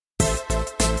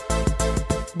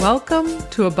Welcome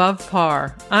to Above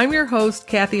Par. I'm your host,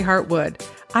 Kathy Hartwood.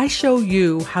 I show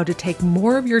you how to take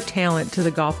more of your talent to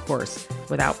the golf course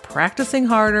without practicing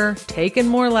harder, taking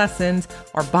more lessons,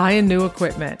 or buying new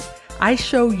equipment. I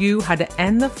show you how to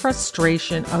end the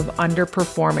frustration of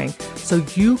underperforming so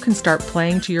you can start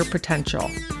playing to your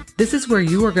potential. This is where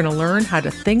you are going to learn how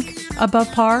to think above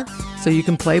par so you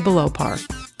can play below par.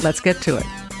 Let's get to it.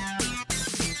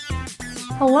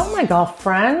 Hello, my golf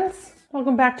friends.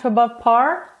 Welcome back to Above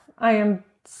Par. I am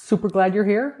super glad you're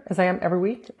here, as I am every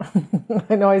week.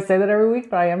 I know I say that every week,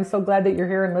 but I am so glad that you're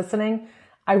here and listening.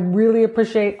 I really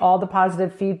appreciate all the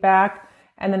positive feedback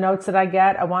and the notes that I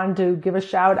get. I wanted to give a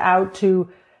shout out to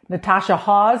Natasha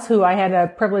Hawes, who I had a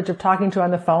privilege of talking to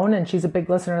on the phone, and she's a big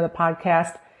listener of the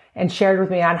podcast, and shared with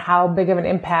me on how big of an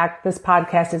impact this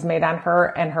podcast has made on her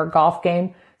and her golf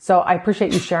game. So I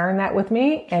appreciate you sharing that with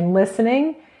me and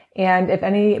listening. And if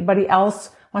anybody else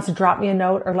wants to drop me a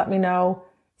note or let me know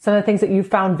some of the things that you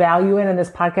found value in this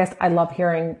podcast, I love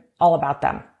hearing all about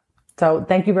them. So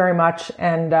thank you very much.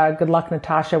 And good luck,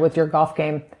 Natasha, with your golf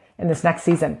game in this next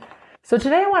season. So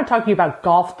today I want to talk to you about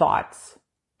golf thoughts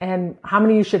and how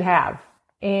many you should have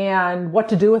and what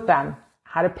to do with them,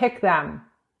 how to pick them,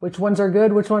 which ones are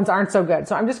good, which ones aren't so good.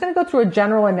 So I'm just going to go through a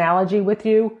general analogy with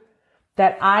you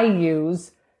that I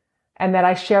use and that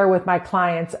I share with my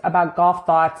clients about golf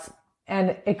thoughts.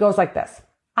 And it goes like this.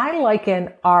 I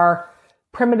liken our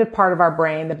primitive part of our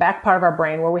brain, the back part of our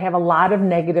brain, where we have a lot of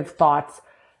negative thoughts,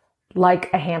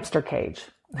 like a hamster cage.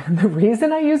 The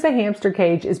reason I use a hamster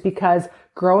cage is because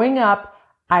growing up,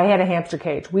 I had a hamster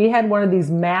cage. We had one of these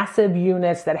massive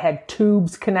units that had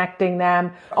tubes connecting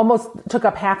them, almost took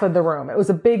up half of the room. It was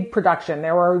a big production.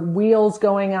 There were wheels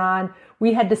going on.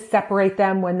 We had to separate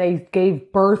them when they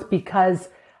gave birth because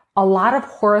a lot of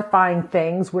horrifying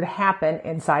things would happen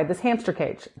inside this hamster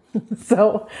cage.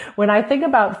 So when I think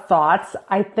about thoughts,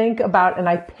 I think about and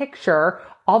I picture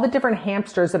all the different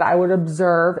hamsters that I would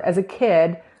observe as a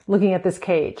kid looking at this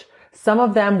cage. Some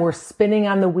of them were spinning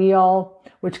on the wheel,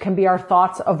 which can be our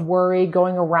thoughts of worry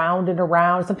going around and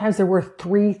around. Sometimes there were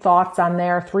 3 thoughts on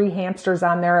there, 3 hamsters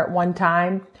on there at one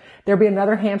time. There'd be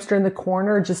another hamster in the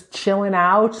corner just chilling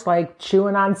out, like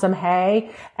chewing on some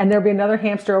hay. And there'd be another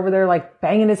hamster over there like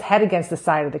banging his head against the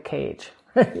side of the cage,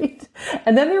 right?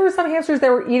 And then there were some hamsters that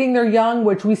were eating their young,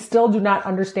 which we still do not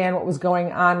understand what was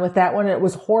going on with that one. It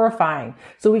was horrifying.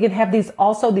 So we can have these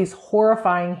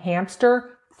horrifying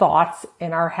hamster thoughts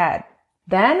in our head.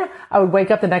 Then I would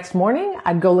wake up the next morning.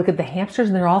 I'd go look at the hamsters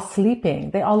and they're all sleeping.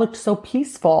 They all looked so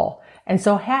peaceful and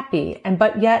so happy.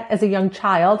 But yet as a young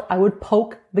child, I would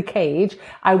poke the cage.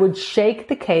 I would shake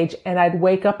the cage and I'd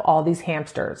wake up all these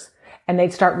hamsters and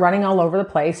they'd start running all over the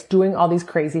place, doing all these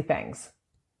crazy things.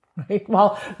 Right?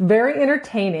 Well, very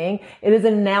entertaining. It is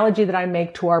an analogy that I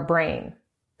make to our brain.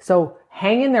 So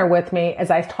hang in there with me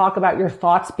as I talk about your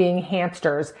thoughts being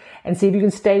hamsters and see if you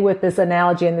can stay with this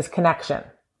analogy and this connection.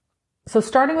 So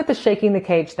starting with the shaking the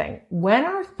cage thing, when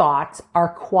our thoughts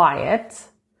are quiet,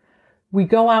 we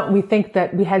go out and we think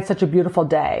that we had such a beautiful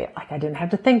day. Like I didn't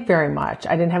have to think very much.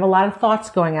 I didn't have a lot of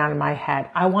thoughts going on in my head.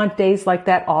 I want days like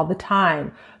that all the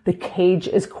time. The cage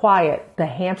is quiet. The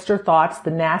hamster thoughts,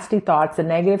 the nasty thoughts, the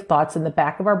negative thoughts in the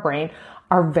back of our brain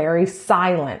are very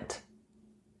silent.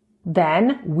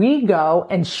 Then we go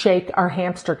and shake our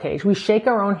hamster cage. We shake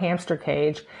our own hamster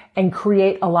cage and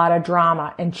create a lot of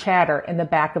drama and chatter in the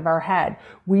back of our head.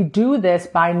 We do this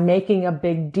by making a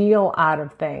big deal out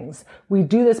of things. We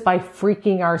do this by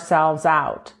freaking ourselves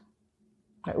out.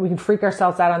 We can freak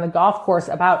ourselves out on the golf course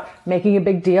about making a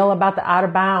big deal about the out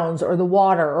of bounds or the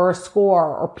water or a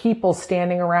score or people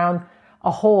standing around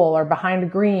a hole or behind a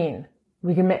green.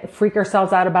 We can freak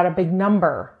ourselves out about a big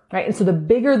number. Right? And so the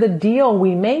bigger the deal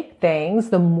we make things,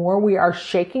 the more we are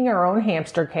shaking our own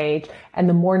hamster cage and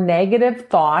the more negative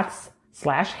thoughts /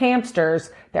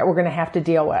 hamsters that we're going to have to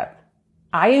deal with.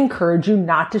 I encourage you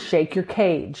not to shake your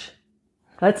cage.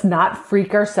 Let's not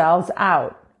freak ourselves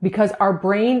out because our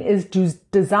brain is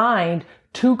designed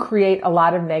to create a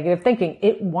lot of negative thinking.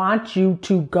 It wants you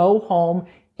to go home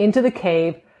into the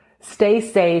cave, stay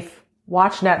safe,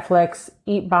 watch Netflix,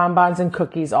 eat bonbons and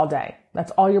cookies all day.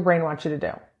 That's all your brain wants you to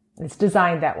do. It's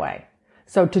designed that way.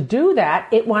 So to do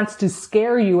that, it wants to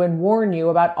scare you and warn you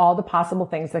about all the possible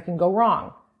things that can go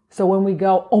wrong. So when we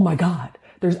go, oh my God,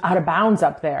 there's out of bounds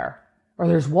up there, or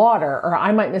there's water, or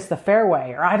I might miss the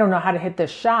fairway, or I don't know how to hit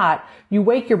this shot, you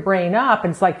wake your brain up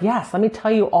and it's like, yes, let me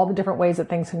tell you all the different ways that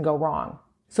things can go wrong.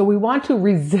 So we want to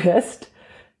resist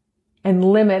and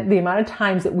limit the amount of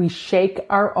times that we shake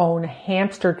our own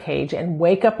hamster cage and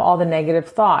wake up all the negative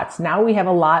thoughts. Now we have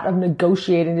a lot of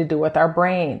negotiating to do with our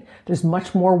brain. There's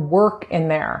much more work in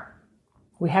there.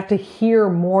 We have to hear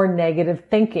more negative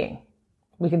thinking.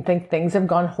 We can think things have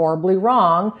gone horribly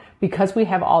wrong because we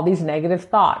have all these negative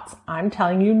thoughts. I'm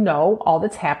telling you, no, all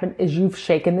that's happened is you've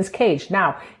shaken this cage.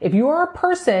 Now, if you are a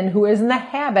person who is in the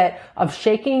habit of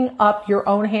shaking up your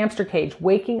own hamster cage,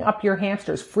 waking up your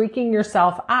hamsters, freaking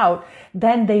yourself out,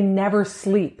 then they never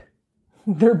sleep.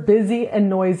 They're busy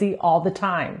and noisy all the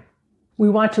time.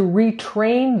 We want to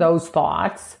retrain those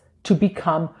thoughts to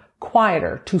become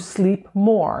quieter, to sleep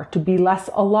more, to be less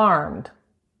alarmed.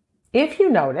 If you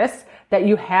notice that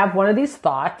you have one of these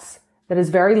thoughts that is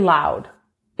very loud,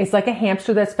 it's like a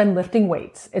hamster that's been lifting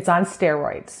weights. It's on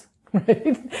steroids,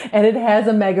 right? And it has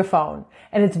a megaphone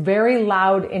and it's very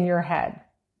loud in your head.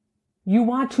 You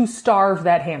want to starve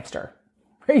that hamster.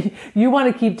 Right? You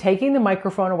want to keep taking the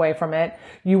microphone away from it.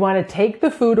 You want to take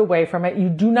the food away from it. You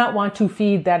do not want to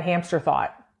feed that hamster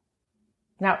thought.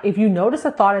 Now, if you notice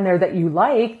a thought in there that you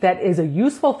like, that is a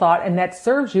useful thought and that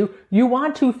serves you, you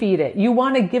want to feed it. You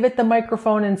want to give it the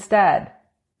microphone instead.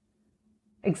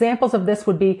 Examples of this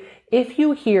would be if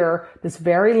you hear this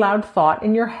very loud thought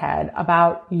in your head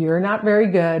about you're not very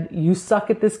good, you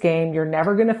suck at this game, you're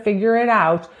never going to figure it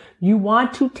out, you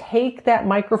want to take that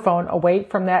microphone away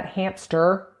from that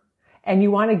hamster and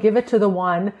you want to give it to the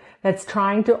one that's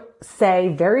trying to say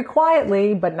very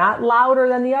quietly, but not louder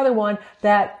than the other one,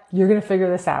 that you're going to figure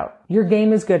this out. Your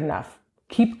game is good enough.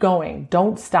 Keep going.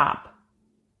 Don't stop.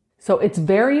 So it's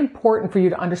very important for you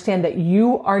to understand that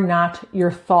you are not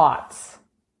your thoughts.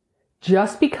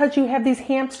 Just because you have these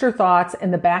hamster thoughts in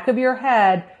the back of your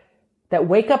head that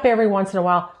wake up every once in a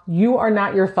while, you are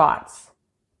not your thoughts.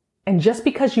 And just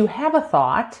because you have a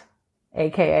thought,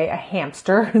 aka a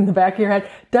hamster in the back of your head,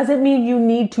 doesn't mean you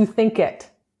need to think it.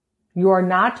 You are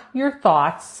not your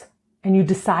thoughts, and you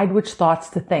decide which thoughts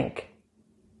to think.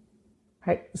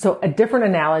 Right? So a different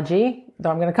analogy, though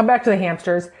I'm going to come back to the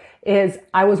hamsters, is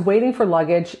I was waiting for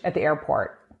luggage at the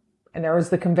airport, and there was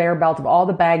the conveyor belt of all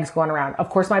the bags going around. Of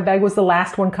course, my bag was the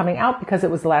last one coming out because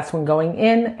it was the last one going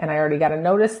in, and I already got a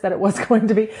notice that it was going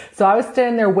to be. So I was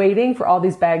standing there waiting for all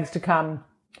these bags to come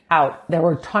out. There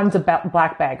were tons of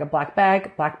black bag,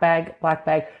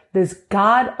 this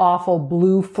god-awful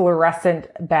blue fluorescent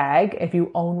bag. If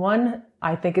you own one,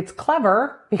 I think it's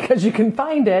clever because you can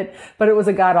find it, but it was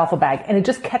a god-awful bag. And it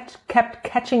just kept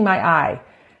catching my eye.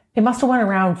 It must have went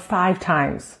around 5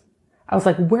 times. I was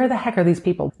like, where the heck are these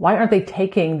people? Why aren't they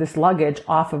taking this luggage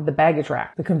off of the baggage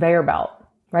rack, the conveyor belt,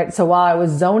 right? So while I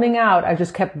was zoning out, I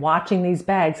just kept watching these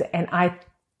bags and I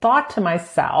thought to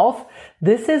myself,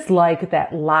 this is like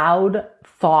that loud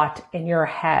thought in your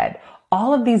head.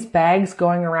 All of these bags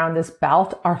going around this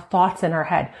belt are thoughts in our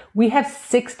head. We have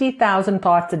 60,000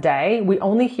 thoughts a day. We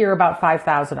only hear about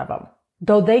 5,000 of them.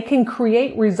 Though they can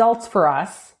create results for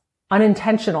us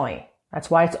unintentionally. That's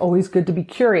why it's always good to be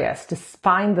curious, to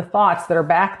find the thoughts that are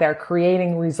back there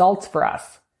creating results for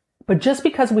us. But just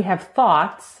because we have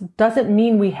thoughts doesn't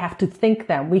mean we have to think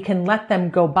them. We can let them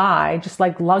go by, just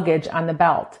like luggage on the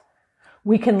belt.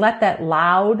 We can let that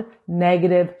loud,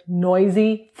 negative,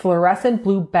 noisy, fluorescent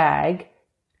blue bag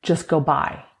just go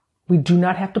by. We do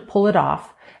not have to pull it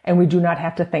off, and we do not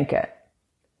have to think it.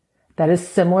 That is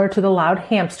similar to the loud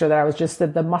hamster that I was just,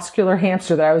 the muscular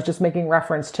hamster that I was just making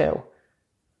reference to.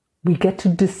 We get to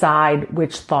decide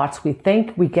which thoughts we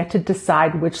think. We get to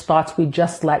decide which thoughts we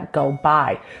just let go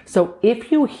by. So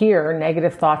if you hear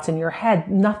negative thoughts in your head,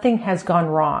 nothing has gone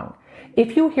wrong.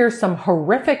 If you hear some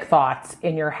horrific thoughts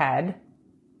in your head,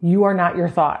 you are not your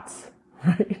thoughts.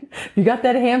 Right? You got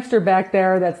that hamster back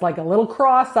there that's like a little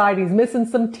cross-eyed. He's missing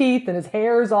some teeth and his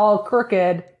hair's all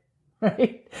crooked.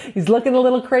 Right? He's looking a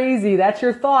little crazy. That's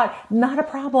your thought. Not a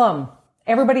problem.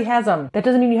 Everybody has them. That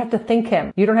doesn't mean you have to think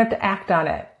him. You don't have to act on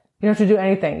it. You don't have to do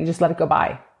anything. You just let it go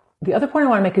by. The other point I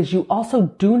want to make is you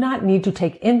also do not need to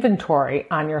take inventory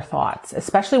on your thoughts,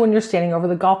 especially when you're standing over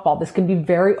the golf ball. This can be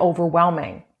very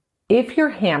overwhelming. If your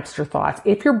hamster thoughts,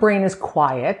 if your brain is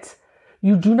quiet,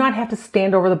 you do not have to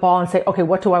stand over the ball and say, okay,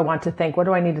 what do I want to think? What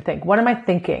do I need to think? What am I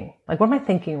thinking? Like, what am I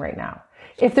thinking right now?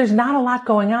 If there's not a lot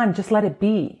going on, just let it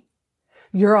be.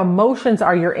 Your emotions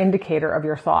are your indicator of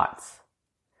your thoughts.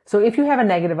 So if you have a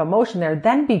negative emotion there,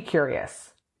 then be curious.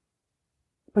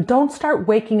 But don't start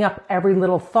waking up every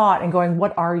little thought and going,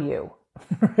 what are you?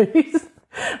 Right?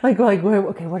 like,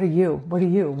 okay, what are you? What are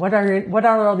you? What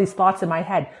are all these thoughts in my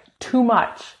head? Too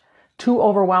much, too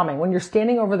overwhelming. When you're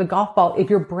standing over the golf ball, if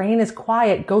your brain is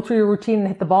quiet, go through your routine and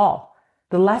hit the ball.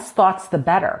 The less thoughts, the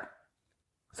better.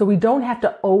 So we don't have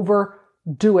to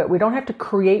overdo it. We don't have to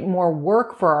create more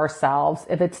work for ourselves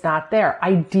if it's not there.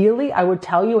 Ideally, I would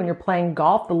tell you when you're playing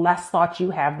golf, the less thoughts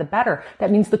you have, the better.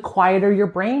 That means the quieter your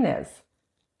brain is.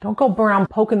 Don't go around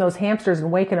poking those hamsters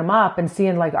and waking them up and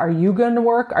seeing like, are you going to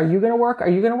work? Are you going to work? Are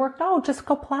you going to work? No, just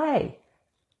go play.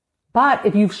 But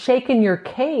if you've shaken your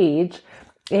cage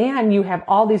and you have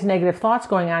all these negative thoughts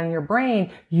going on in your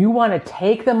brain, you want to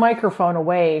take the microphone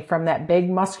away from that big,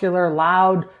 muscular,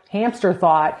 loud hamster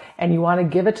thought, and you want to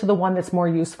give it to the one that's more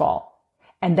useful.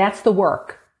 And that's the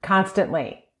work,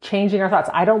 constantly changing our thoughts.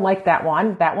 I don't like that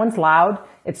one. That one's loud.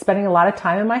 It's spending a lot of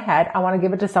time in my head. I want to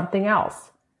give it to something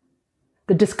else.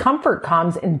 The discomfort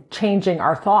comes in changing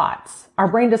our thoughts. Our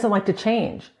brain doesn't like to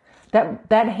change.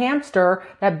 That hamster,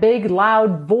 that big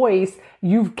loud voice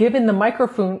you've given the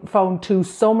microphone to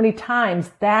so many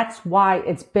times, that's why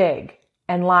it's big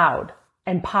and loud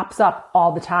and pops up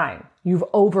all the time. You've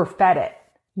overfed it.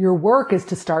 Your work is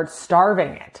to start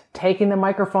starving it, taking the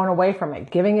microphone away from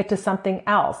it, giving it to something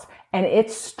else. And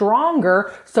it's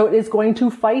stronger, so it is going to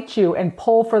fight you and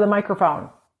pull for the microphone.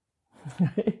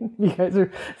 You guys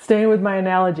are staying with my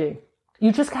analogy.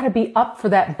 You just got to be up for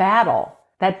that battle,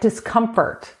 that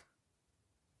discomfort.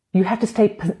 You have to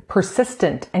stay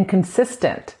persistent and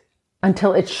consistent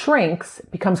until it shrinks,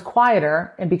 becomes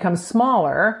quieter, and becomes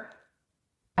smaller.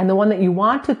 And the one that you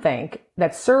want to think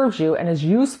that serves you and is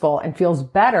useful and feels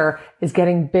better is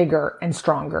getting bigger and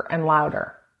stronger and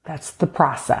louder. That's the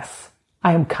process.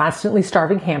 I am constantly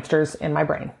starving hamsters in my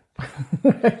brain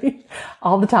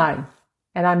all the time.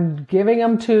 And I'm giving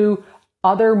them to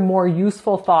other more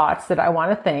useful thoughts that I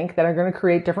want to think that are going to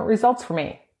create different results for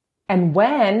me. And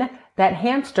when that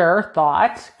hamster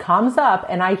thought comes up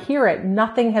and I hear it,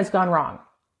 nothing has gone wrong.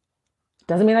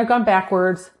 Doesn't mean I've gone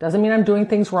backwards. Doesn't mean I'm doing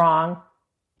things wrong.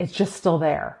 It's just still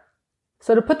there.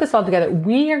 So to put this all together,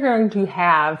 we are going to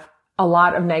have a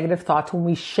lot of negative thoughts when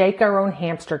we shake our own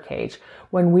hamster cage,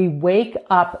 when we wake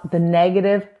up the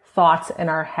negative thoughts in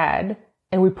our head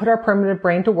and we put our primitive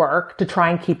brain to work to try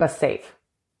and keep us safe.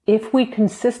 If we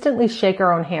consistently shake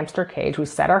our own hamster cage, we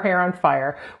set our hair on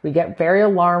fire, we get very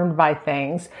alarmed by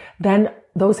things, then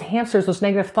those hamsters, those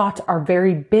negative thoughts are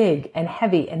very big and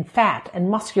heavy and fat and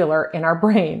muscular in our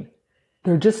brain.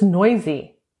 They're just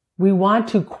noisy. We want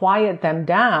to quiet them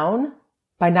down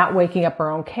by not waking up our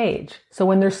own cage. So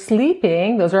when they're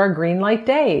sleeping, those are our green light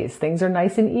days. Things are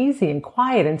nice and easy and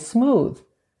quiet and smooth.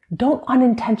 Don't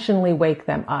unintentionally wake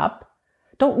them up.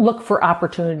 Don't look for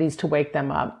opportunities to wake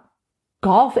them up.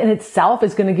 Golf in itself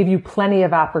is going to give you plenty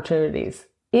of opportunities.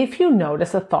 If you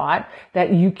notice a thought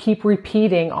that you keep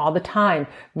repeating all the time,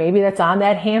 maybe that's on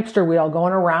that hamster wheel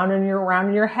going around in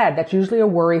your head. That's usually a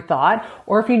worry thought.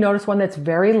 Or if you notice one that's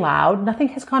very loud, nothing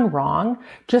has gone wrong.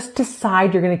 Just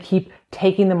decide you're going to keep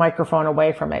taking the microphone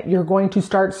away from it. You're going to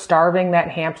start starving that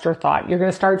hamster thought. You're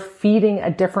going to start feeding a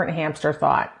different hamster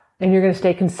thought. And you're going to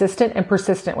stay consistent and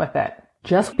persistent with it.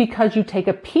 Just because you take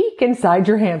a peek inside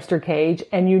your hamster cage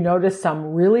and you notice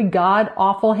some really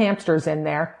god-awful hamsters in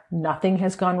there, nothing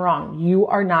has gone wrong. You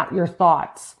are not your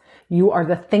thoughts. You are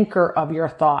the thinker of your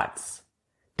thoughts.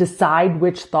 Decide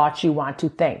which thoughts you want to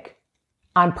think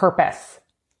on purpose.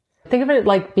 Think of it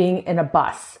like being in a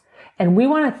bus. And we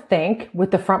want to think with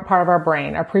the front part of our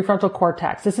brain, our prefrontal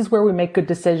cortex. This is where we make good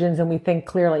decisions and we think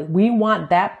clearly. We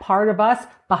want that part of us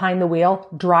behind the wheel,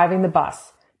 driving the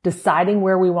bus, deciding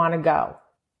where we want to go,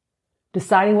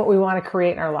 deciding what we want to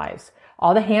create in our lives.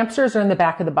 All the hamsters are in the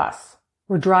back of the bus.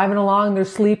 We're driving along, they're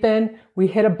sleeping, we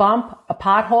hit a bump, a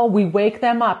pothole, we wake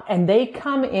them up, and they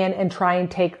come in and try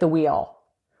and take the wheel.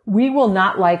 We will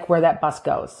not like where that bus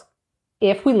goes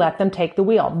if we let them take the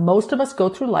wheel. Most of us go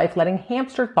through life letting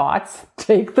hamster thoughts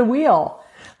take the wheel.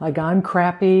 Like, I'm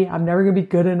crappy, I'm never going to be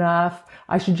good enough,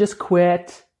 I should just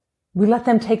quit. We let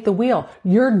them take the wheel.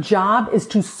 Your job is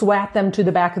to swat them to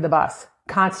the back of the bus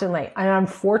constantly. And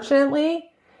unfortunately,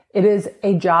 it is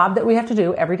a job that we have to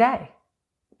do every day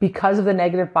because of the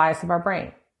negative bias of our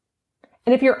brain.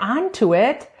 And if you're onto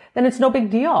it, then it's no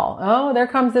big deal. Oh, there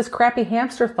comes this crappy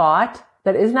hamster thought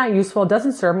that is not useful,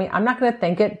 doesn't serve me. I'm not going to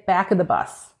think it. Back of the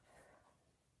bus.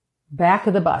 Back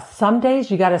of the bus. Some days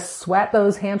you got to sweat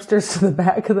those hamsters to the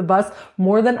back of the bus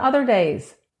more than other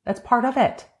days. That's part of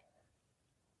it.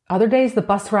 Other days, the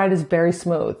bus ride is very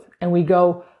smooth and we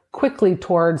go quickly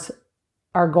towards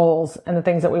our goals and the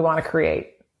things that we want to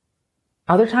create.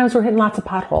 Other times we're hitting lots of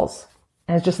potholes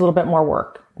and it's just a little bit more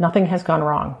work. Nothing has gone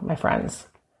wrong, my friends.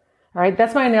 All right.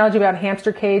 That's my analogy about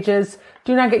hamster cages.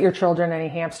 Do not get your children any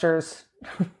hamsters.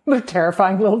 They're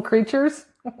terrifying little creatures.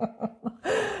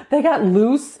 They got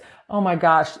loose. Oh my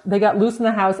gosh. They got loose in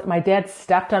the house. My dad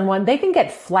stepped on one. They can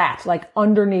get flat, like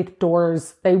underneath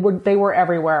doors. They were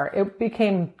everywhere. It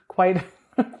became quite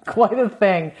a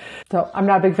thing. So I'm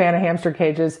not a big fan of hamster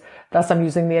cages. Thus I'm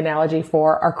using the analogy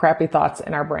for our crappy thoughts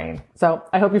in our brain. So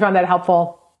I hope you found that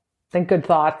helpful. Think good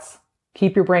thoughts.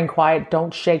 Keep your brain quiet.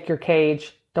 Don't shake your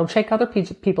cage. Don't shake other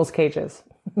people's cages.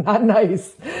 Not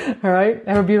nice. All right.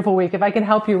 Have a beautiful week. If I can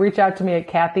help you, reach out to me at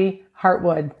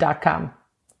kathyhartwood.com.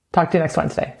 Talk to you next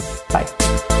Wednesday.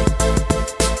 Bye.